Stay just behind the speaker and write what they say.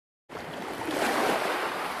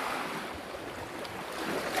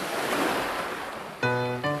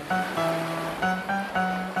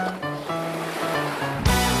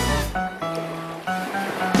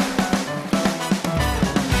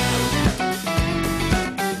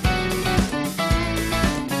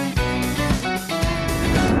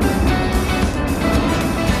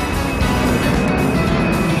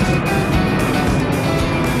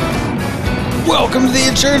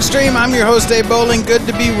Insurance Stream. I'm your host, Dave Bowling. Good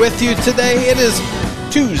to be with you today. It is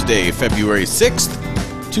Tuesday, February 6th,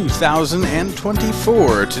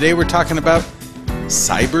 2024. Today we're talking about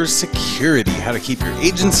cybersecurity, how to keep your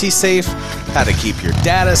agency safe, how to keep your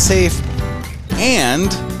data safe,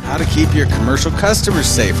 and how to keep your commercial customers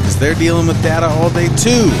safe because they're dealing with data all day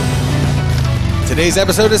too. Today's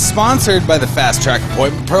episode is sponsored by the Fast Track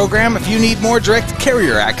Appointment Program. If you need more direct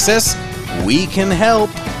carrier access, we can help.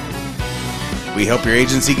 We help your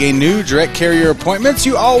agency gain new direct carrier appointments.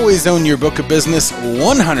 You always own your book of business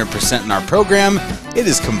 100% in our program. It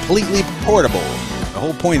is completely portable. The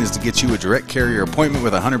whole point is to get you a direct carrier appointment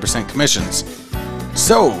with 100% commissions.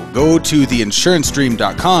 So go to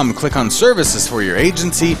theinsurancestream.com, click on services for your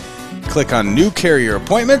agency, click on new carrier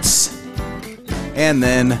appointments, and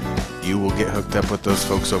then you will get hooked up with those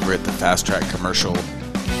folks over at the Fast Track Commercial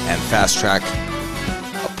and Fast Track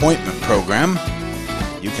Appointment Program.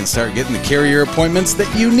 You can start getting the carrier appointments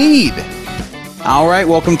that you need. All right,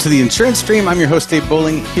 welcome to the Insurance Stream. I'm your host, Dave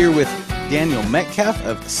Bowling, here with Daniel Metcalf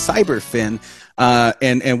of CyberFin.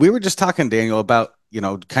 And we were just talking, Daniel, about,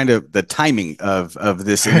 kind of the timing of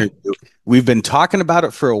this interview. We've been talking about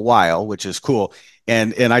it for a while, which is cool.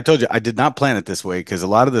 And I told you, I did not plan it this way because a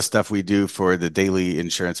lot of the stuff we do for the daily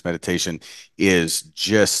insurance meditation is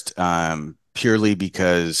just purely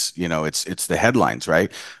because, it's the headlines,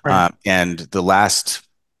 right? And the last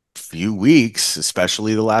few weeks,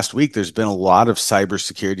 especially the last week, there's been a lot of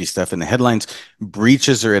cybersecurity stuff in the headlines.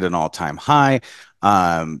 Breaches are at an all-time high.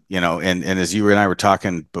 And as you and I were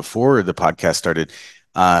talking before the podcast started,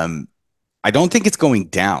 I don't think it's going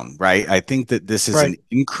down, right? I think that this is an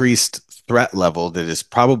increased threat level that is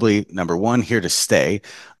probably, number one, here to stay.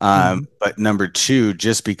 But number two,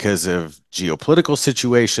 just because of geopolitical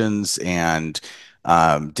situations and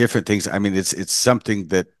different things. I mean, it's something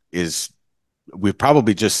that we've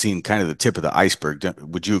probably just seen kind of the tip of the iceberg.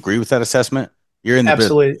 Would you agree with that assessment? You're in the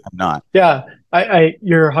Absolutely. business. I'm not. Yeah,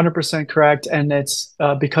 you're 100% correct. And it's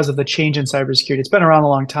because of the change in cybersecurity. It's been around a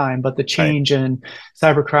long time, but the change in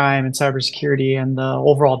cybercrime and cybersecurity and the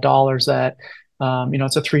overall dollars that,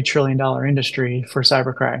 it's a $3 trillion industry for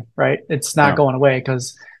cybercrime, right? It's not going away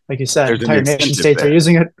because, like you said, entire nation states are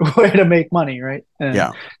using it way to make money, right?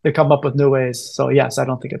 And they come up with new ways. So yes, I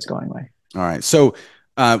don't think it's going away. All right. So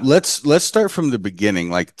let's start from the beginning.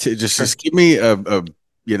 Like just give me a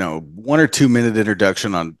 1 or 2 minute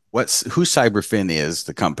introduction on who CyberFin is,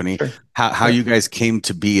 the company, how you guys came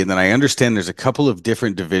to be. And then I understand there's a couple of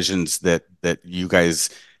different divisions that you guys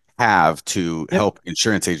have to help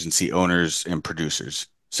insurance agency owners and producers.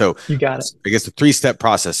 So you got it. I guess the 3-step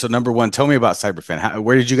process. So number one, tell me about CyberFin.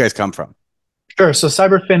 Where did you guys come from? Sure. So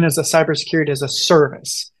CyberFin is a cybersecurity as a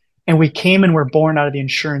service, and we came and were born out of the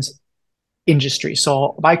insurance industry.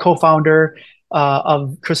 So my co-founder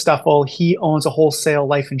of Christoffel, he owns a wholesale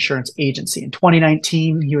life insurance agency. In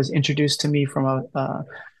 2019, he was introduced to me from a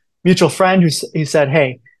mutual friend he said,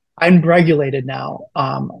 "Hey, I'm regulated now,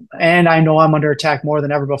 and I know I'm under attack more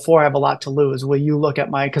than ever before. I have a lot to lose. Will you look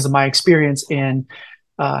at because of my experience in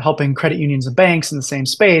helping credit unions and banks in the same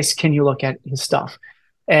space, can you look at his stuff?"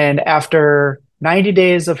 And after 90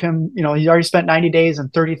 days of him, he already spent 90 days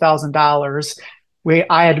and $30,000.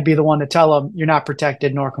 I had to be the one to tell him, "You're not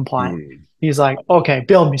protected nor compliant." He's like, "Okay,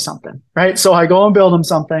 build me something." Right. So I go and build him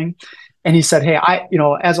something. And he said, "Hey,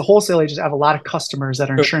 as a wholesale agent, I have a lot of customers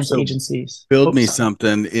that are insurance agencies." Build me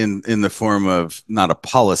something in the form of not a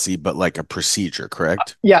policy, but like a procedure,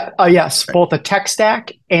 correct? Yes. Okay. Both a tech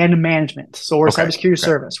stack and management. So we're a cybersecurity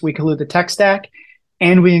service. We include the tech stack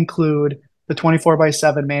and we include the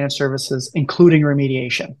 24/7 managed services, including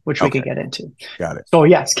remediation, which we could get into. Got it. So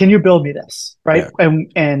yes, can you build me this? Right. Yeah.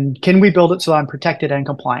 And can we build it so I'm protected and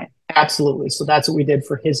compliant? Absolutely. So that's what we did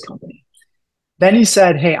for his company. Then he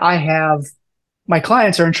said, "Hey, my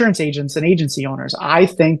clients are insurance agents and agency owners. I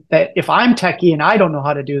think that if I'm techie and I don't know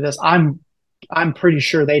how to do this, I'm pretty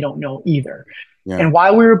sure they don't know either." Yeah. And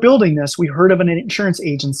while we were building this, we heard of an insurance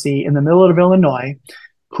agency in the middle of Illinois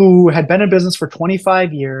who had been in business for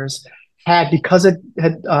 25 years, because it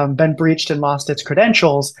had been breached and lost its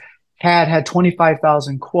credentials, had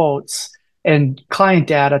 25,000 quotes and client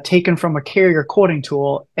data taken from a carrier quoting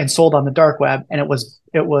tool and sold on the dark web. And it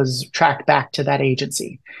was tracked back to that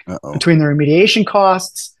agency. Between the remediation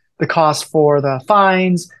costs, the cost for the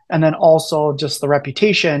fines, and then also just the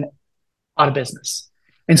reputation, out of business.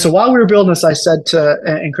 And so while we were building this, I said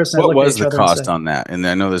and Chris and I looked at each other. What was the cost on that? And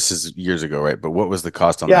I know this is years ago, right? But what was the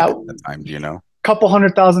cost on that at the time? Do you know? Couple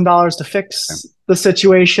 $100,000 to fix the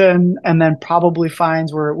situation, and then probably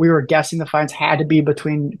fines we were guessing the fines had to be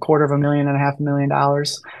between $250,000 and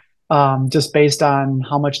 $500,000, just based on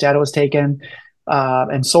how much data was taken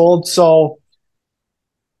and sold. So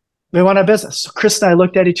They went out of business. So Chris and I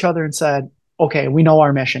looked at each other and said, okay, we know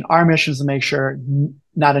our mission. Our mission is to make sure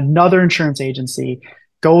not another insurance agency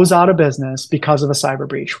goes out of business because of a cyber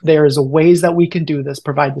breach. There is a ways that we can do this,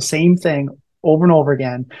 provide the same thing over and over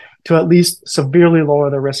again to at least severely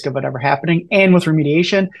lower the risk of it ever happening. And with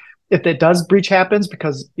remediation, if that does breach happens,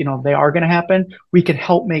 because they are going to happen, we can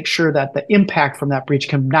help make sure that the impact from that breach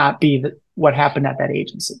cannot be what happened at that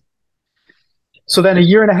agency. So then a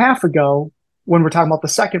year and a half ago, when we're talking about the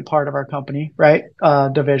second part of our company, right,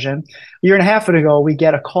 division, a year and a half ago, we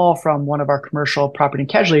get a call from one of our commercial property and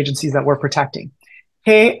casualty agencies that we're protecting.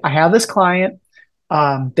 Hey, I have this client.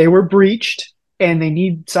 They were breached and they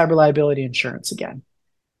need cyber liability insurance again.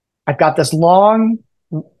 I've got this long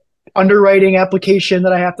underwriting application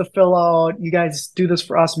that I have to fill out. You guys do this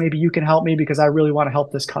for us. Maybe you can help me because I really want to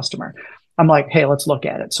help this customer. I'm like, hey, let's look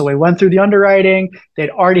at it. So we went through the underwriting. They'd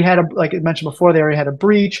already had like I mentioned before, they already had a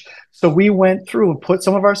breach. So we went through and put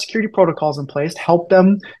some of our security protocols in place to help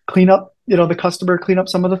them clean up, the customer clean up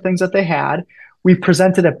some of the things that they had. We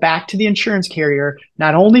presented it back to the insurance carrier.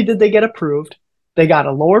 Not only did they get approved, they got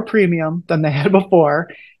a lower premium than they had before,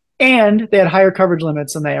 and they had higher coverage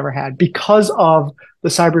limits than they ever had because of the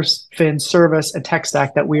CyberFin service and tech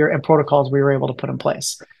stack and protocols we were able to put in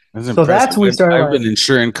place. That's impressive. That's when we started. I've been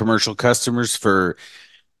insuring commercial customers for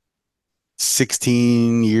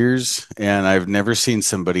 16 years, and I've never seen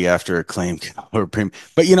somebody after a claim or premium.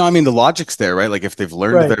 But the logic's there, right? Like if they've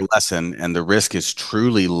learned their lesson and the risk is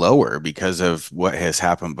truly lower because of what has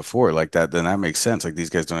happened before, like that, then that makes sense. Like these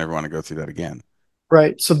guys don't ever want to go through that again.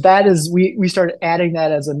 Right. So that is we started adding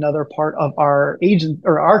that as another part of our agent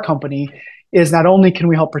or our company. Is not only can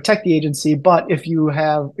we help protect the agency, but if you're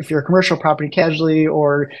a commercial property casualty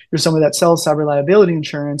or you're somebody that sells cyber liability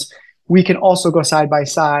insurance, we can also go side by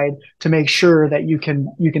side to make sure that you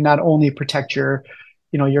can not only protect your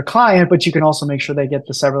client, but you can also make sure they get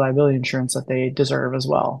the cyber liability insurance that they deserve as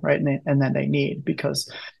well, right? And then they need,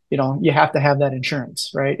 because you have to have that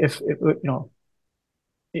insurance, right? If the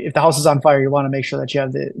house is on fire, you want to make sure that you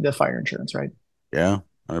have the fire insurance, right? Yeah,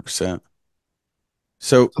 100%.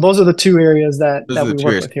 So those are the two areas that we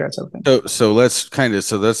work with here at CyberFin.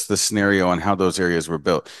 So that's the scenario on how those areas were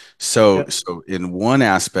built. So in one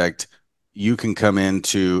aspect, you can come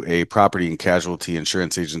into a property and casualty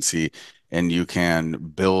insurance agency and you can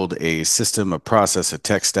build a system, a process, a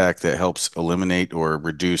tech stack that helps eliminate or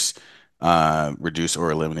reduce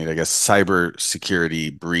or eliminate, I guess, cyber security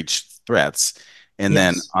breach threats. And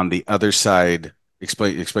then on the other side,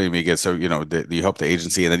 explain to me again. So, you help the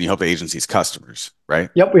agency and then you help the agency's customers,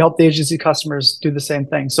 right? Yep. We help the agency customers do the same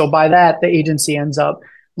thing. So by that, the agency ends up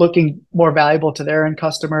looking more valuable to their end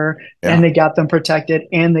customer, and they got them protected,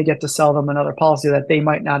 and they get to sell them another policy that they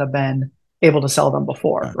might not have been able to sell them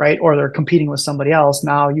before, right? Or they're competing with somebody else.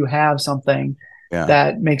 Now you have something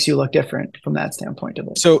that makes you look different from that standpoint of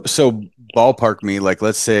it. So ballpark me, like,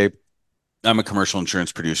 let's say I'm a commercial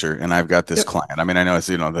insurance producer and I've got this client. I mean, I know it's,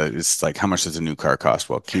 it's like, how much does a new car cost?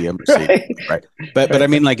 Well, Kia, Mercedes, right? But I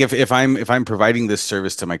mean, like if I'm providing this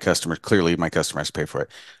service to my customers, clearly my customers pay for it.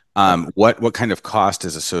 What kind of cost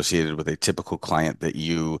is associated with a typical client that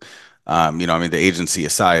the agency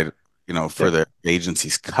aside, for the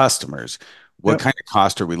agency's customers, what kind of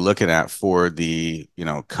cost are we looking at for the,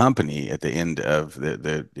 company at the end of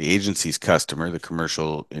the agency's customer, the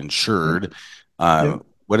commercial insured?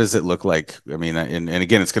 What does it look like? I mean, and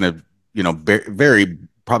again, it's going to, vary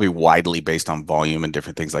probably widely based on volume and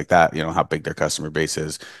different things like that, how big their customer base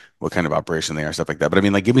is, what kind of operation they are, stuff like that. But I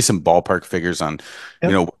mean, like, give me some ballpark figures on,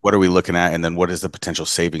 what are we looking at? And then what is the potential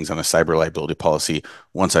savings on a cyber liability policy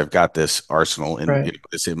once I've got this arsenal in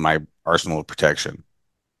my arsenal of protection?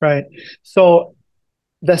 Right. So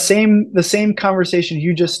the same conversation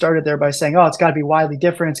you just started there by saying, oh, it's got to be widely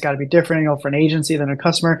different. It's got to be different, for an agency than a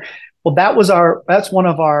customer. Well, that's one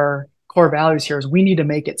of our core values here, is we need to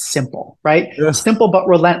make it simple, right? Yeah. Simple but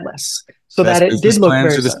relentless, so that it did look very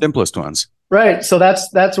simple. The simplest ones, right? So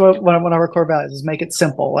that's what one of our core values is: make it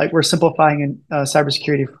simple. Like, we're simplifying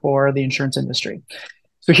cybersecurity for the insurance industry.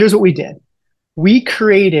 So here's what we did: we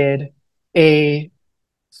created a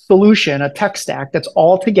solution, a tech stack that's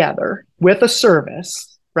all together with a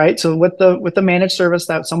service, right? So with the managed service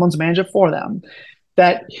that someone's managed it for them,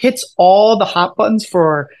 that hits all the hot buttons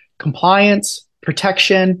for compliance,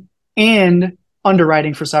 protection, and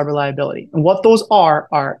underwriting for cyber liability. And what those are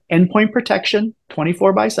endpoint protection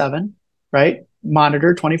 24/7, right?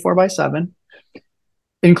 Monitor 24/7. It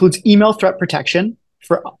includes email threat protection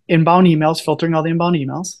for inbound emails, filtering all the inbound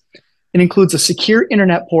emails. It includes a secure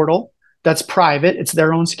internet portal that's private. It's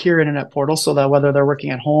their own secure internet portal, so that whether they're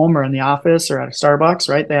working at home or in the office or at a Starbucks,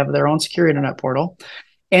 right, they have their own secure internet portal,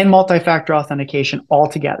 and multi-factor authentication all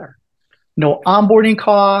together. no onboarding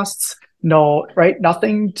costs, no, right?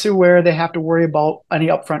 Nothing to where they have to worry about any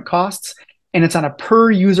upfront costs. And it's on a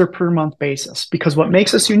per user per month basis, because what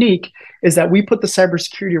makes us unique is that we put the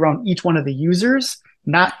cybersecurity around each one of the users,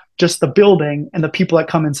 not just the building and the people that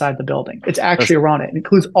come inside the building. It's actually around it. It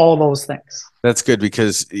includes all those things. That's good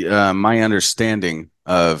because my understanding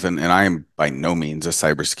of, and I am by no means a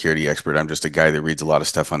cybersecurity expert. I'm just a guy that reads a lot of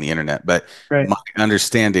stuff on the internet. But Right. my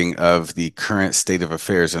understanding of the current state of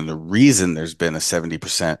affairs and the reason there's been a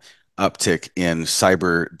 70% uptick in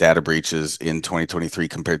cyber data breaches in 2023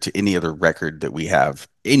 compared to any other record that we have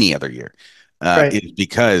any other year Right. is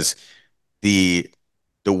because the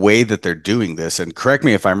the way that they're doing this, and correct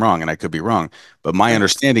me if I'm wrong, and I could be wrong, but my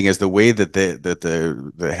understanding is the way that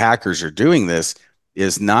the hackers are doing this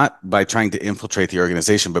is not by trying to infiltrate the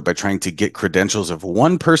organization, but by trying to get credentials of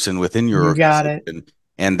one person within your You got it. organization,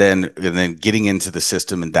 and then getting into the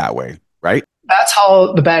system in that way, right? That's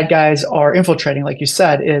how the bad guys are infiltrating, like you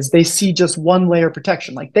said, is they see just one layer of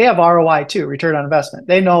protection. Like they have ROI too, return on investment.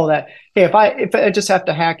 They know that, hey, if I just have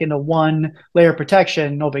to hack into one layer of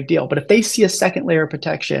protection, no big deal. But if they see a second layer of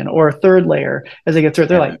protection or a third layer as they get through it,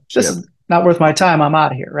 they're like, this is not worth my time. I'm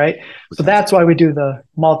out of here, right? So that's why we do the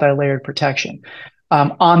multi-layered protection.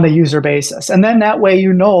 On the user basis. And then that way,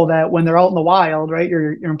 you know that when they're out in the wild, right,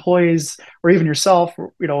 your employees or even yourself,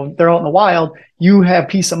 they're out in the wild, you have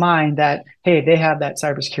peace of mind that, hey, they have that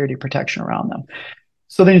cybersecurity protection around them.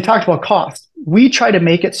 So then you talked about cost. We try to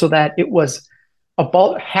make it so that it was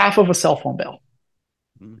about half of a cell phone bill.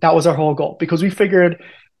 That was our whole goal, because we figured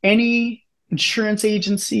any insurance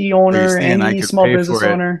agency owner, any small business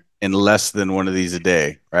owner, in less than one of these a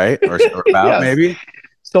day, right? Or about yes. maybe.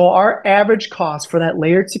 So our average cost for that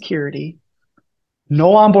layered security,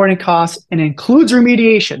 no onboarding costs, and includes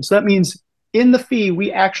remediation. So that means in the fee,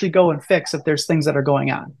 we actually go and fix if there's things that are going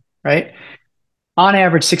on, right? On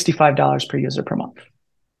average, $65 per user per month.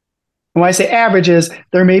 And when I say averages,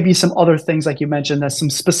 there may be some other things like you mentioned, that's some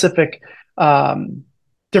specific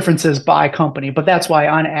differences by company, but that's why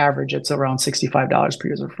on average it's around $65 per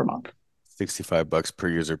user per month. $65 per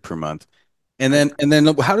user per month. And then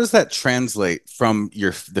how does that translate from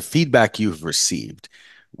the feedback you've received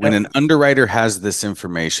when an underwriter has this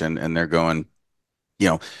information and they're going,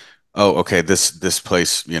 oh, okay, this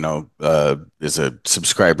place, is a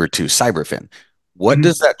subscriber to Cyberfin. What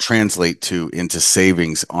does that translate to into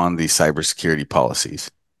savings on the cybersecurity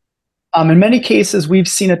policies? In many cases, we've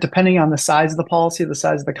seen it, depending on the size of the policy, the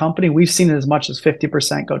size of the company, we've seen it as much as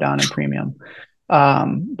 50% go down in premium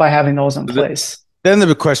by having those in place. Then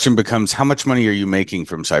the question becomes, how much money are you making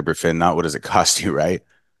from Cyberfin? Not what does it cost you, right?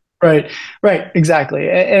 Right, exactly.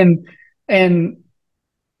 And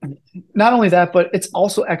not only that, but it's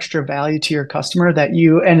also extra value to your customer that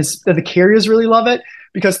the carriers really love it,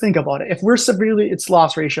 because think about it. If we're it's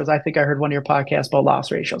loss ratios. I think I heard one of your podcasts about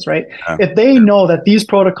loss ratios, right? If they know that these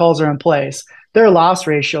protocols are in place, their loss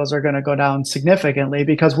ratios are going to go down significantly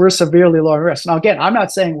because we're severely low on risk. Now, again, I'm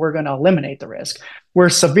not saying we're going to eliminate the risk. We're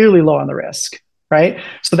severely low on the risk, right?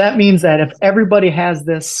 So that means that if everybody has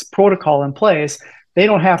this protocol in place, they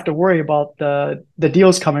don't have to worry about the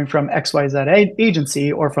deals coming from XYZ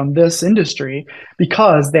agency or from this industry,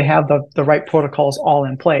 because they have the right protocols all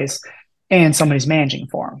in place and somebody's managing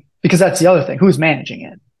for them. Because that's the other thing. Who's managing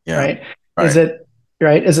it, right? Is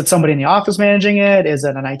it somebody in the office managing it? Is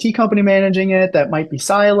it an IT company managing it that might be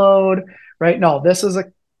siloed, right? No, this is a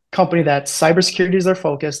company that cybersecurity is their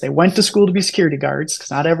focus. They went to school to be security guards,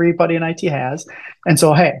 because not everybody in IT has. And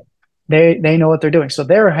so, hey, they know what they're doing. So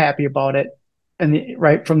they're happy about it. And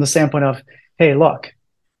right from the standpoint of, hey, look,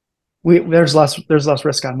 there's less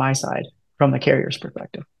risk on my side from the carrier's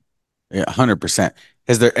perspective. Yeah, 100%.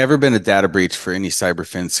 Has there ever been a data breach for any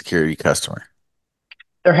Cyberfin security customer?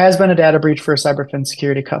 There has been a data breach for a Cyberfin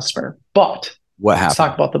security customer, but what happened? Let's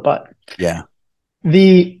talk about the but. Yeah.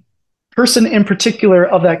 The person in particular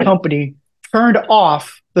of that company turned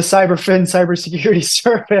off the Cyberfin cybersecurity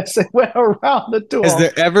service and went around the tool. Has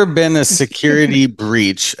there ever been a security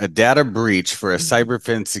breach, a data breach for a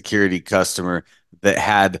Cyberfin security customer that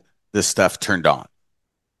had this stuff turned on?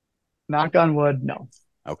 Knock on wood, no.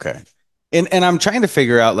 Okay. And I'm trying to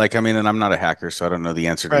figure out, and I'm not a hacker, so I don't know the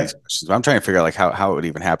answer to these questions, but I'm trying to figure out how it would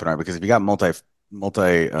even happen, right? Because if you got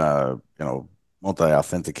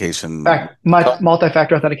multi-authentication.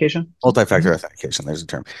 Multi-factor authentication. Multi-factor authentication, there's a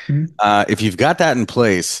term. If you've got that in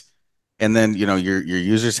place, and then, your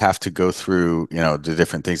users have to go through, the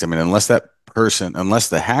different things. I mean, unless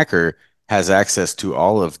the hacker has access to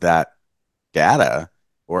all of that data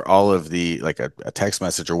or all of the, like a text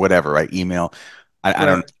message or whatever, right? Email. I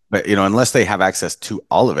don't, but, unless they have access to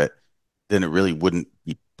all of it, then it really wouldn't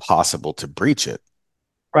be possible to breach it.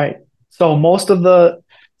 Right. So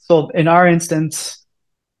so in our instance,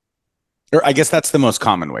 Or I guess that's the most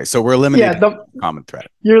common way. So we're eliminating the common threat.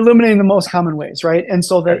 You're eliminating the most common ways, right? And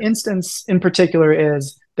so the Okay. instance in particular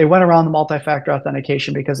is they went around the multi-factor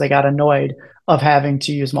authentication because they got annoyed of having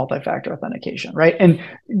to use multi-factor authentication, right? And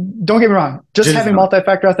don't get me wrong, just having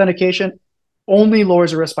multi-factor authentication only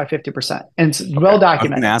lowers the risk by 50%. And it's well documented. I was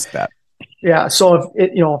going to ask that. Yeah. So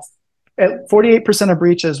if it, at 48% of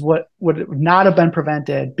breaches would not have been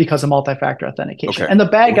prevented because of multi-factor authentication. Okay. And the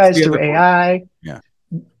bad guys do AI. Yeah.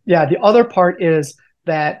 Yeah. The other part is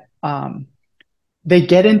that they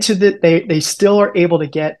get into they still are able to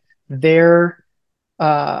get their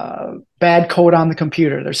bad code on the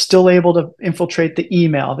computer. They're still able to infiltrate the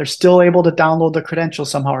email. They're still able to download the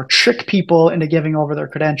credentials somehow or trick people into giving over their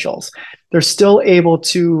credentials. They're still able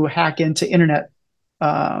to hack into the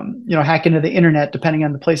internet, depending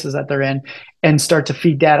on the places that they're in, and start to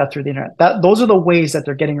feed data through the internet. Those are the ways that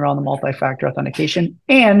they're getting around the multi-factor authentication.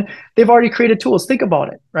 And they've already created tools. Think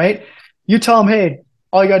about it, right? You tell them, hey,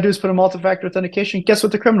 all you got to do is put a multi-factor authentication. Guess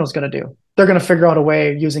what the criminal's going to do? They're going to figure out a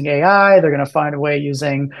way using AI. They're going to find a way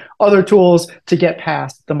using other tools to get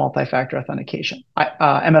past the multi-factor authentication.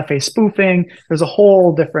 MFA spoofing. There's a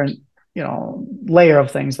whole different layer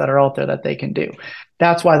of things that are out there that they can do.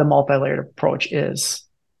 That's why the multi-layered approach is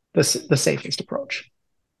the safest approach.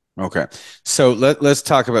 Okay. So let's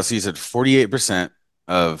talk about, so you said 48%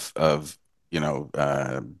 of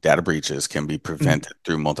data breaches can be prevented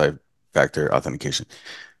through multi-factor authentication.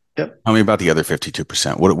 Yep. Tell me about the other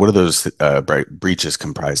 52%. What are those breaches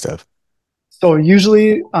comprised of? So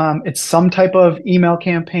usually it's some type of email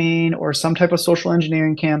campaign or some type of social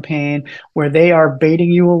engineering campaign where they are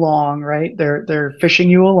baiting you along, right? They're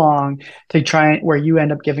fishing you along to try where you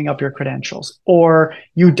end up giving up your credentials, or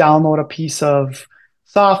you download a piece of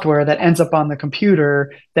software that ends up on the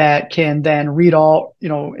computer that can then read all,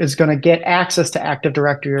 is going to get access to Active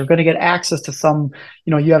Directory, or going to get access to some,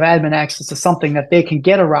 you have admin access to something that they can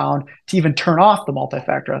get around to even turn off the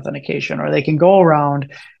multi-factor authentication, or they can go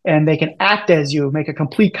around and they can act as you, make a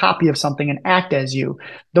complete copy of something and act as you.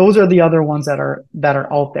 Those are the other ones that are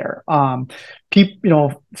out there.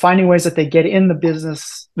 People, finding ways that they get in the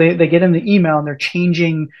business, they get in the email and they're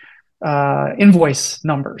changing invoice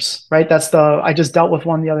numbers, right? I just dealt with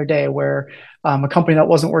one the other day where a company that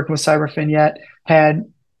wasn't working with Cyberfin yet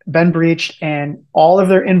had been breached, and all of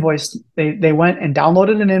their invoice, they went and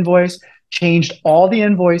downloaded an invoice, changed all the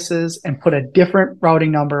invoices and put a different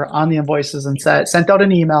routing number on the invoices and sent out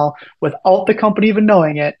an email without the company even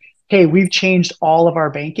knowing it. Hey, we've changed all of our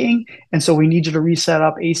banking, and so we need you to reset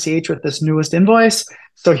up ACH with this newest invoice.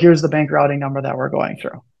 So here's the bank routing number that we're going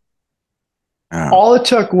through. All it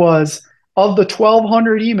took was, of the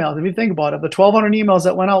 1,200 emails, if you think about it, of the 1,200 emails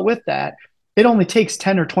that went out with that, it only takes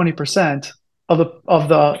 10 or 20% of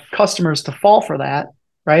the customers to fall for that,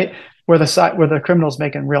 right? Where the criminal's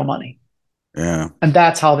making real money. Yeah. And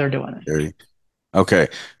that's how they're doing it. Okay.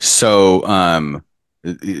 So now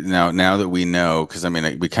that we know, because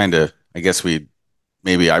we kind of, I guess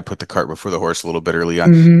maybe I put the cart before the horse a little bit early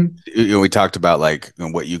on. Mm-hmm. We talked about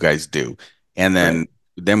what you guys do, and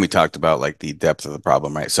then we talked about the depth of the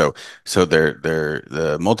problem, right? So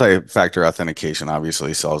the multi-factor authentication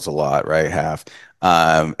obviously solves a lot, right? Half.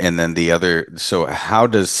 And then so how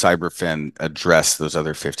does Cyberfin address those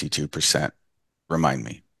other 52%? Remind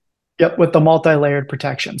me. Yep, with the multi-layered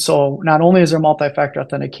protection. So not only is there multi-factor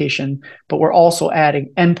authentication, but we're also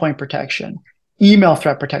adding endpoint protection, email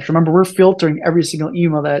threat protection. Remember, we're filtering every single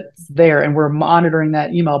email that's there, and we're monitoring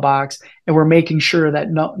that email box, and we're making sure that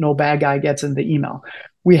no bad guy gets in the email.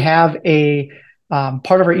 We have a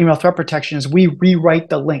part of our email threat protection is we rewrite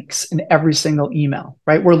the links in every single email,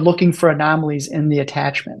 right? We're looking for anomalies in the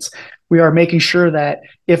attachments. We are making sure that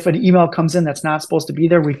if an email comes in that's not supposed to be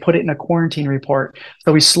there, we put it in a quarantine report.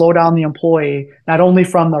 So we slow down the employee, not only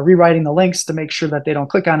from the rewriting the links to make sure that they don't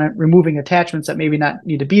click on it, removing attachments that maybe not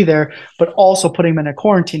need to be there, but also putting them in a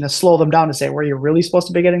quarantine to slow them down to say, were you really supposed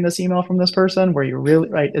to be getting this email from this person? Were you really,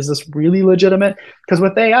 right? Is this really legitimate? Because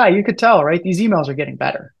with AI, you could tell, right? These emails are getting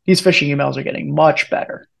better. These phishing emails are getting much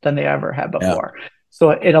better than they ever had before. Yeah.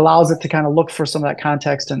 So it allows it to kind of look for some of that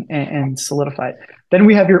context and solidify it. Then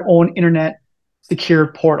we have your own internet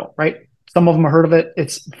secure portal, right? Some of them have heard of it.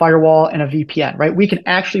 It's firewall and a VPN, right? We can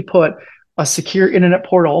actually put a secure internet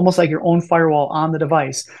portal, almost like your own firewall, on the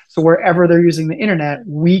device. So wherever they're using the internet,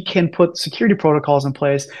 we can put security protocols in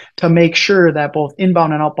place to make sure that both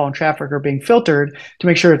inbound and outbound traffic are being filtered, to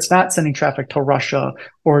make sure it's not sending traffic to Russia,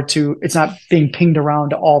 or it's not being pinged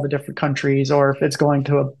around to all the different countries, or if it's going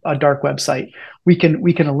to a dark website. We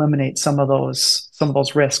can eliminate some of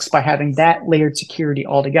those risks by having that layered security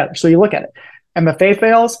altogether. So you look at it, MFA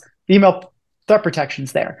fails, email threat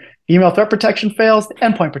protection's there. Email threat protection fails, the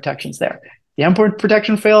endpoint protection's there. The endpoint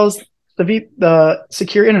protection fails, the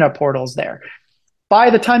secure internet portal's there. By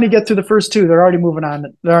the time you get through the first two, they're already moving on.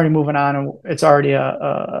 And it's already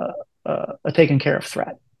a taken care of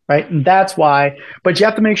threat, right? And that's why. But you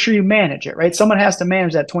have to make sure you manage it, right? Someone has to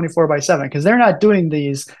manage that 24/7 because they're not doing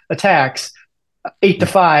these attacks 8 to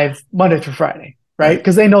 5 Monday through Friday, right?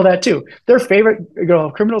 Because they know that too. Their favorite,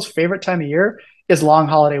 criminals' favorite time of year is long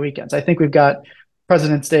holiday weekends. I think we've got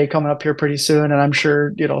President's Day coming up here pretty soon, and I'm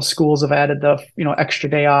sure schools have added the extra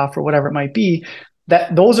day off or whatever it might be.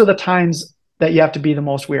 That those are the times that you have to be the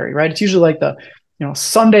most wary, right? It's usually like the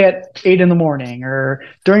Sunday at 8 a.m. or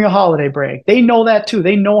during a holiday break. They know that too.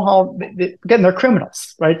 They know how. Again, they're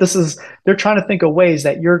criminals, right? They're trying to think of ways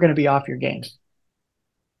that you're going to be off your game.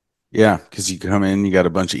 Yeah, because you come in, you got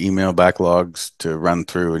a bunch of email backlogs to run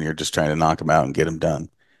through, and you're just trying to knock them out and get them done.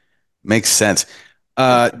 Makes sense.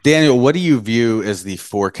 Daniel, what do you view as the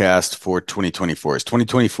forecast for 2024? Is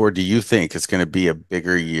 2024, do you think it's going to be a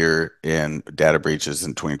bigger year in data breaches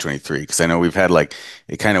than 2023? Because I know we've had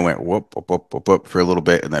it kind of went whoop, whoop, whoop, whoop, whoop for a little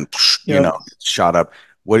bit and then, it shot up.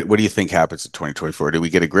 What do you think happens in 2024? Do we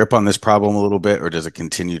get a grip on this problem a little bit or does it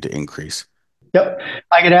continue to increase? Yep.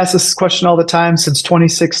 I get asked this question all the time since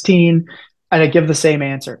 2016, and I give the same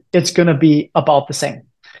answer. It's going to be about the same.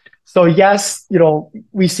 So yes,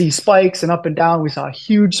 we see spikes and up and down. We saw a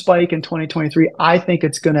huge spike in 2023. I think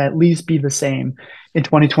it's going to at least be the same in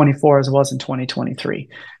 2024 as it was in 2023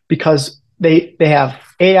 because they have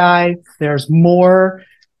AI. There's more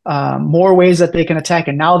ways that they can attack.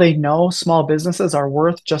 And now they know small businesses are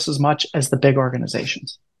worth just as much as the big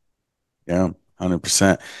organizations. Yeah,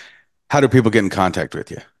 100%. How do people get in contact with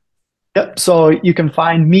you? Yep. So you can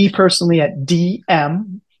find me personally at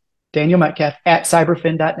DM, Daniel Metcalf, at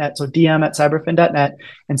cyberfin.net. So DM at cyberfin.net.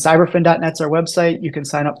 And cyberfin.net's our website. You can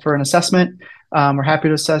sign up for an assessment. We're happy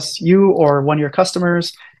to assess you or one of your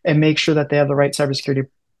customers and make sure that they have the right cybersecurity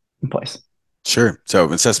in place. Sure.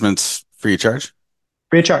 So assessments free of charge?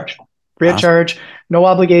 Free of charge. Free of charge. No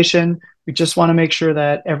obligation. We just want to make sure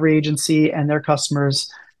that every agency and their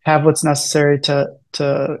customers have what's necessary to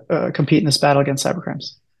compete in this battle against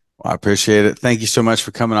cybercrimes. Well, I appreciate it. Thank you so much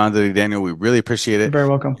for coming on today, Daniel. We really appreciate it. You're very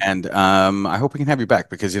welcome. And I hope we can have you back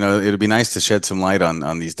because, it'd be nice to shed some light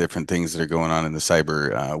on these different things that are going on in the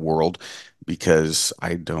cyber world because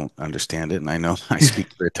I don't understand it. And I know I speak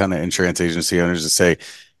for a ton of insurance agency owners that say,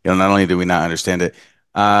 not only do we not understand it,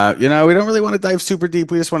 we don't really want to dive super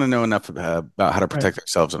deep. We just want to know enough about how to protect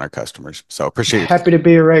ourselves and our customers. So appreciate it. Happy to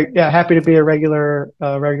be a regular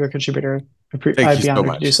contributor. Thank you so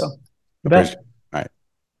much. To do so. All right.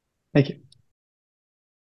 Thank you.